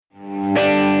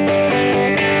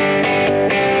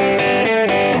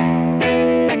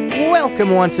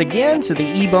welcome once again to the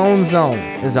E-Bone Zone,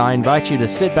 as I invite you to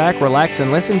sit back, relax, and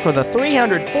listen for the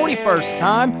 341st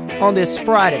time on this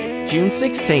Friday, June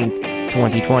 16th,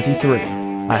 2023.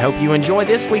 I hope you enjoy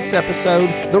this week's episode,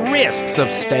 The Risks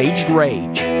of Staged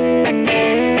Rage.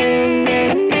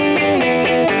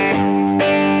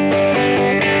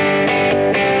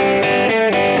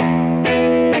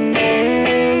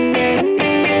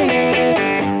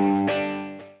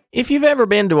 If you've ever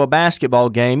been to a basketball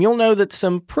game, you'll know that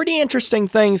some pretty interesting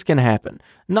things can happen,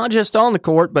 not just on the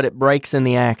court, but at breaks in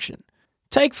the action.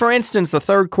 Take, for instance, the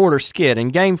third quarter skid in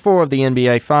Game 4 of the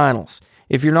NBA Finals.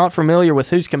 If you're not familiar with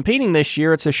who's competing this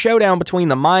year, it's a showdown between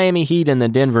the Miami Heat and the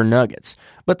Denver Nuggets.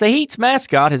 But the Heat's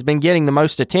mascot has been getting the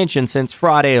most attention since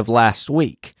Friday of last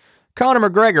week. Conor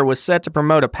McGregor was set to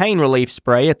promote a pain relief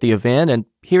spray at the event, and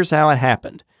here's how it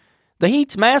happened. The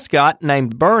Heat's mascot,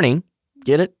 named Bernie,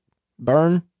 get it?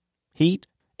 Burn? Heat?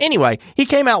 Anyway, he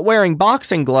came out wearing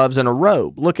boxing gloves and a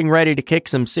robe, looking ready to kick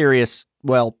some serious,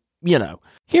 well, you know.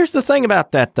 Here's the thing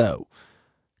about that, though.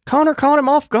 Conor caught him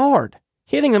off guard,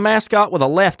 hitting the mascot with a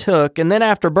left hook, and then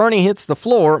after Bernie hits the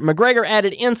floor, McGregor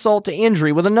added insult to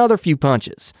injury with another few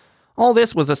punches. All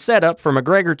this was a setup for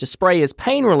McGregor to spray his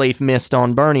pain relief mist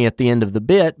on Bernie at the end of the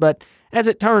bit, but as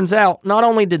it turns out, not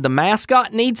only did the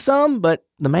mascot need some, but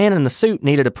the man in the suit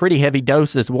needed a pretty heavy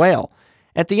dose as well.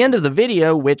 At the end of the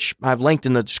video, which I've linked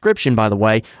in the description, by the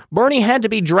way, Bernie had to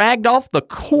be dragged off the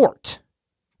court.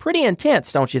 Pretty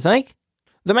intense, don't you think?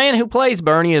 The man who plays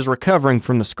Bernie is recovering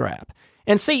from the scrap.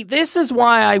 And see, this is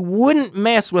why I wouldn't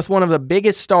mess with one of the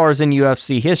biggest stars in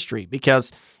UFC history,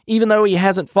 because even though he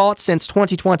hasn't fought since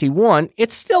 2021,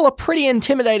 it's still a pretty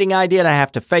intimidating idea to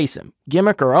have to face him,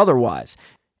 gimmick or otherwise.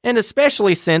 And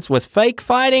especially since with fake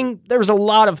fighting, there's a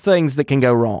lot of things that can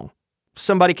go wrong.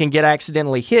 Somebody can get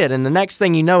accidentally hit, and the next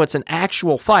thing you know, it's an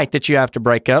actual fight that you have to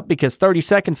break up because 30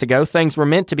 seconds ago, things were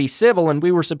meant to be civil and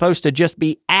we were supposed to just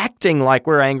be acting like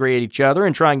we're angry at each other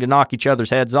and trying to knock each other's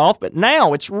heads off, but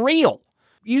now it's real.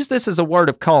 Use this as a word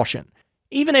of caution.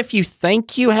 Even if you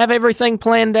think you have everything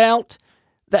planned out,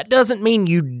 that doesn't mean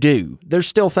you do. There's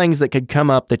still things that could come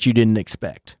up that you didn't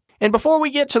expect. And before we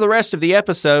get to the rest of the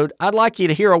episode, I'd like you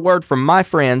to hear a word from my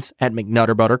friends at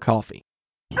McNutter Butter Coffee.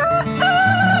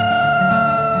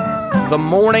 The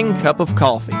morning cup of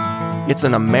coffee. It's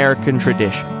an American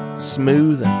tradition,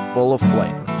 smooth and full of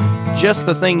flavor. Just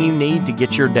the thing you need to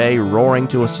get your day roaring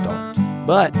to a start.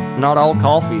 But not all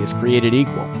coffee is created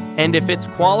equal. And if it's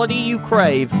quality you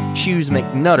crave, choose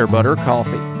McNutter Butter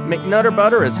Coffee. McNutter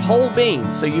Butter is whole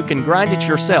bean, so you can grind it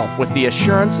yourself with the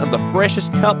assurance of the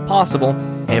freshest cup possible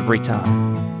every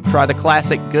time. Try the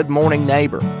classic Good Morning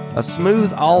Neighbor, a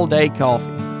smooth all-day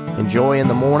coffee. Enjoy in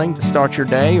the morning to start your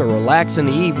day or relax in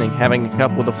the evening having a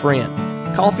cup with a friend.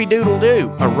 Coffee Doodle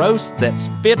Doo, a roast that's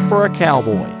fit for a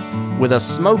cowboy with a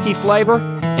smoky flavor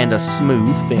and a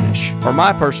smooth finish. Or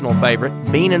my personal favorite,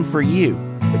 Beanin' for You,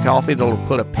 the coffee that'll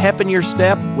put a pep in your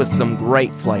step with some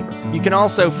great flavor. You can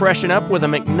also freshen up with a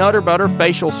McNutter Butter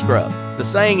facial scrub. The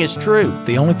saying is true.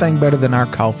 The only thing better than our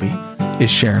coffee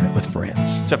is sharing it with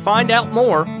friends. To find out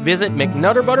more, visit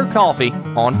McNutter Butter Coffee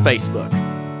on Facebook.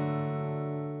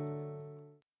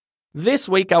 This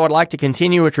week, I would like to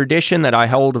continue a tradition that I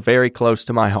hold very close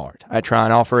to my heart. I try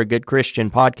and offer a good Christian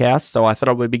podcast, so I thought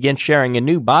I would begin sharing a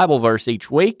new Bible verse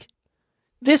each week.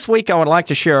 This week, I would like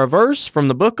to share a verse from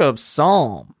the book of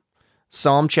Psalm.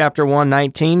 Psalm chapter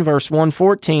 119, verse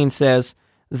 114 says,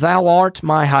 "Thou art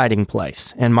my hiding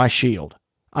place and my shield.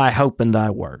 I hope in thy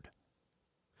word."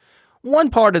 One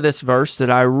part of this verse that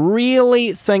I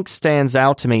really think stands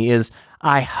out to me is,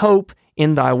 I hope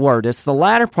in thy word. It's the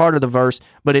latter part of the verse,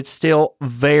 but it's still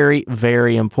very,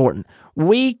 very important.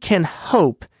 We can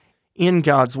hope in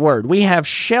God's word. We have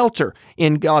shelter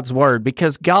in God's word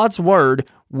because God's word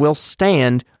will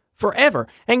stand forever,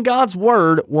 and God's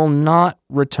word will not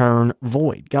return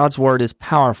void. God's word is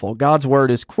powerful. God's word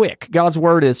is quick. God's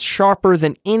word is sharper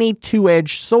than any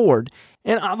two-edged sword,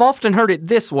 and I've often heard it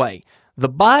this way. The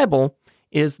Bible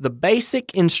is the basic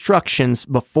instructions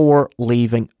before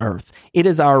leaving earth. It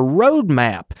is our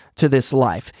roadmap to this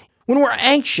life. When we're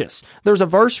anxious, there's a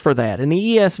verse for that. In the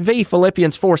ESV,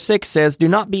 Philippians 4:6 says, "Do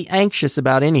not be anxious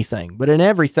about anything, but in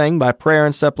everything, by prayer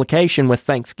and supplication with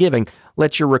thanksgiving,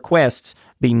 let your requests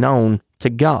be known to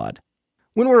God."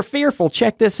 When we're fearful,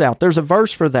 check this out. There's a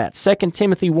verse for that. 2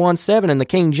 Timothy 1:7 in the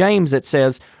King James that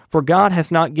says, "For God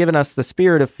hath not given us the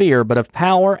spirit of fear, but of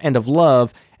power and of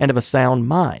love and of a sound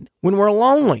mind." When we're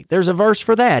lonely, there's a verse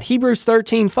for that. Hebrews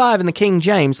 13:5 in the King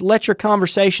James, "Let your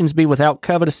conversations be without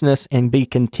covetousness, and be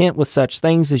content with such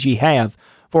things as ye have.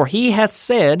 For he hath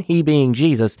said," he being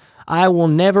Jesus, "I will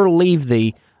never leave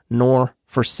thee nor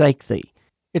forsake thee."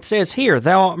 It says here,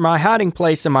 thou art my hiding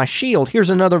place and my shield. Here's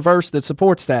another verse that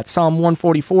supports that. Psalm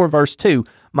 144, verse 2.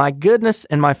 My goodness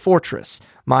and my fortress,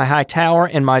 my high tower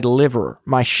and my deliverer,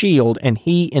 my shield and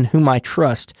he in whom I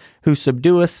trust, who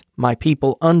subdueth my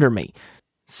people under me.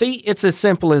 See, it's as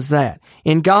simple as that.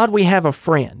 In God we have a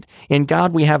friend. In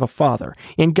God we have a father.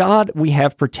 In God we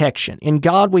have protection. In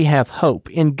God we have hope.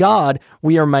 In God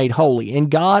we are made holy. In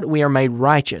God we are made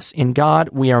righteous. In God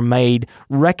we are made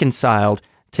reconciled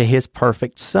to his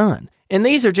perfect Son. And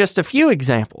these are just a few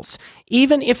examples.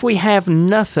 Even if we have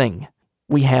nothing,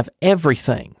 we have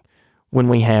everything when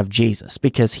we have Jesus,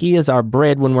 because he is our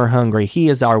bread when we're hungry. He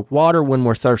is our water when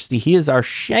we're thirsty. He is our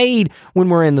shade when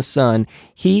we're in the sun.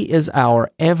 He is our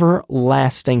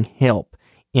everlasting help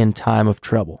in time of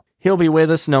trouble. He'll be with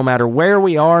us no matter where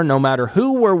we are, no matter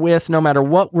who we're with, no matter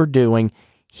what we're doing.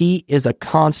 He is a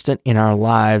constant in our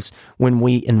lives when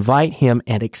we invite him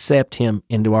and accept him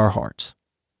into our hearts.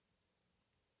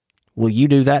 Will you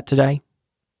do that today?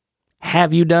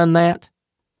 Have you done that?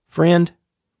 Friend,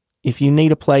 if you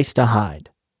need a place to hide,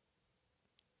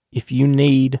 if you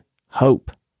need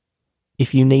hope,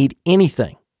 if you need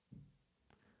anything,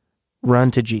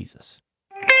 run to Jesus.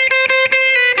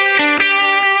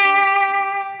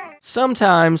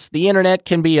 Sometimes the internet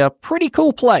can be a pretty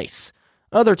cool place.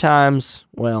 Other times,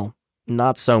 well,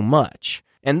 not so much.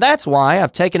 And that's why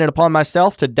I've taken it upon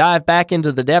myself to dive back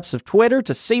into the depths of Twitter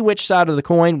to see which side of the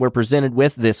coin we're presented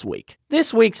with this week.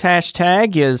 This week's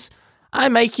hashtag is I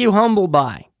Make You Humble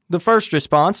By. The first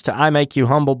response to I Make You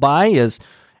Humble By is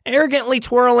arrogantly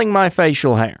twirling my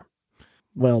facial hair.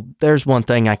 Well, there's one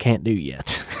thing I can't do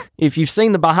yet. If you've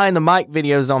seen the behind the mic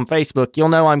videos on Facebook, you'll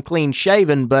know I'm clean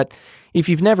shaven, but if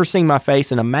you've never seen my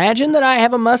face and imagine that I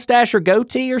have a mustache or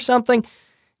goatee or something,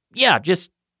 yeah,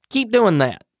 just keep doing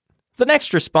that. The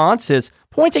next response is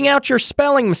pointing out your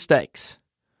spelling mistakes.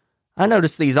 I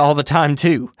notice these all the time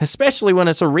too, especially when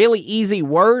it's a really easy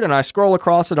word and I scroll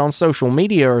across it on social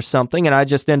media or something and I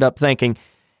just end up thinking,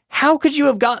 how could you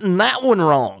have gotten that one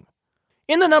wrong?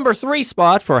 In the number 3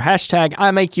 spot for hashtag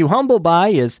I Make You Humble By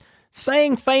is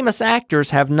saying famous actors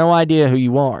have no idea who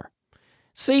you are.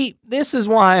 See, this is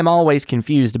why I'm always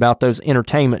confused about those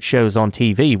entertainment shows on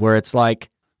TV where it's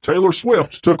like, Taylor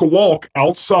Swift took a walk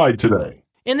outside today.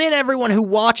 And then everyone who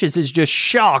watches is just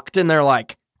shocked and they're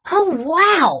like, oh,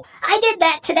 wow, I did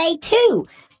that today too.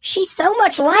 She's so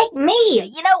much like me.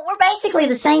 You know, we're basically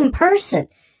the same person.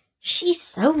 She's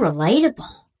so relatable.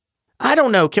 I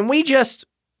don't know, can we just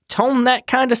tone that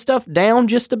kind of stuff down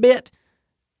just a bit?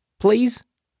 Please?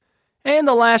 And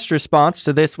the last response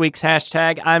to this week's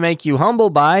hashtag I Make You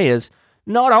Humble By is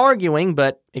not arguing,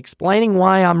 but explaining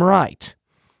why I'm right.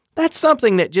 That's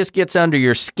something that just gets under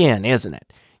your skin, isn't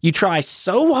it? You try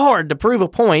so hard to prove a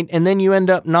point, and then you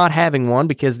end up not having one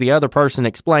because the other person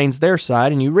explains their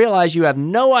side, and you realize you have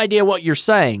no idea what you're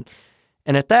saying.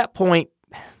 And at that point,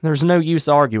 there's no use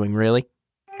arguing, really.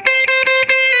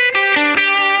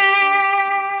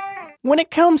 When it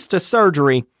comes to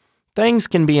surgery, things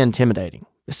can be intimidating,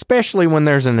 especially when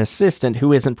there's an assistant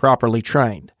who isn't properly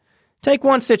trained. Take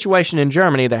one situation in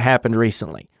Germany that happened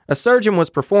recently. A surgeon was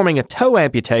performing a toe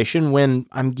amputation when,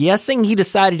 I'm guessing, he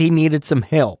decided he needed some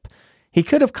help. He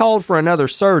could have called for another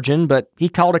surgeon, but he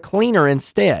called a cleaner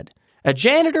instead. A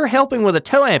janitor helping with a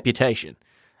toe amputation.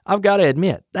 I've got to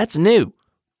admit, that's new.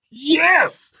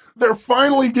 Yes! They're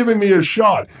finally giving me a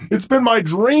shot. It's been my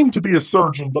dream to be a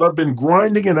surgeon, but I've been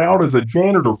grinding it out as a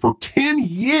janitor for 10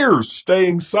 years,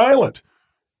 staying silent.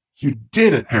 You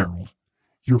did it, Harold.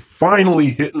 You're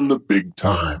finally hitting the big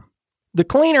time. The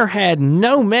cleaner had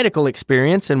no medical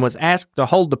experience and was asked to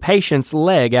hold the patient's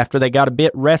leg after they got a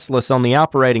bit restless on the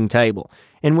operating table.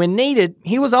 And when needed,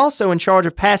 he was also in charge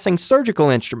of passing surgical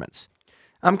instruments.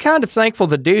 I'm kind of thankful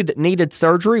the dude that needed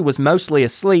surgery was mostly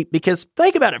asleep because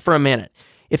think about it for a minute.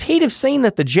 If he'd have seen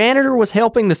that the janitor was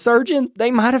helping the surgeon,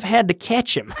 they might have had to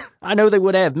catch him. I know they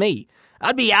would have me.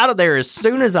 I'd be out of there as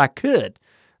soon as I could.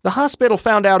 The hospital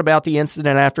found out about the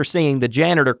incident after seeing the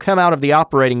janitor come out of the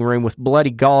operating room with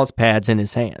bloody gauze pads in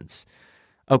his hands.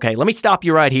 Okay, let me stop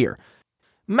you right here.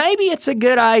 Maybe it's a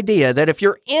good idea that if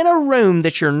you're in a room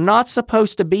that you're not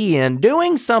supposed to be in,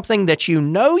 doing something that you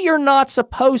know you're not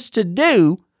supposed to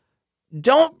do,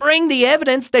 don't bring the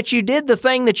evidence that you did the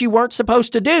thing that you weren't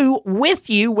supposed to do with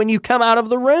you when you come out of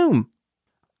the room.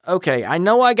 Okay, I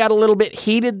know I got a little bit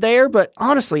heated there, but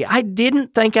honestly, I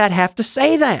didn't think I'd have to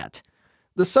say that.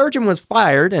 The surgeon was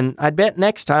fired, and I bet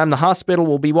next time the hospital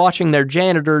will be watching their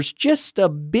janitors just a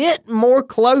bit more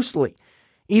closely.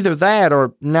 Either that,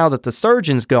 or now that the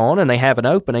surgeon's gone and they have an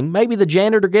opening, maybe the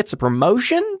janitor gets a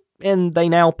promotion, and they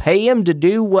now pay him to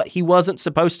do what he wasn't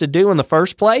supposed to do in the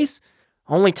first place?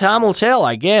 Only time will tell,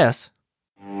 I guess.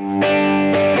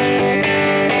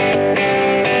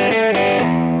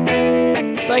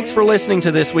 Thanks for listening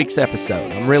to this week's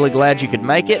episode. I'm really glad you could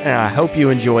make it, and I hope you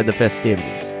enjoyed the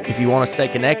festivities. If you want to stay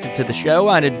connected to the show,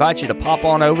 I'd invite you to pop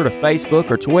on over to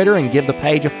Facebook or Twitter and give the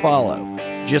page a follow.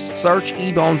 Just search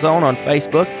Ebone Zone on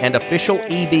Facebook and Official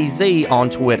EBZ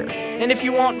on Twitter. And if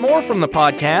you want more from the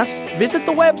podcast, visit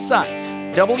the website,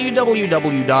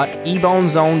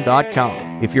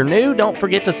 www.ebonezone.com. If you're new, don't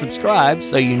forget to subscribe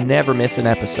so you never miss an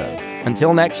episode.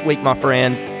 Until next week, my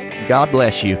friend, God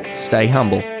bless you, stay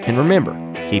humble, and remember,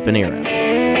 keep an ear out.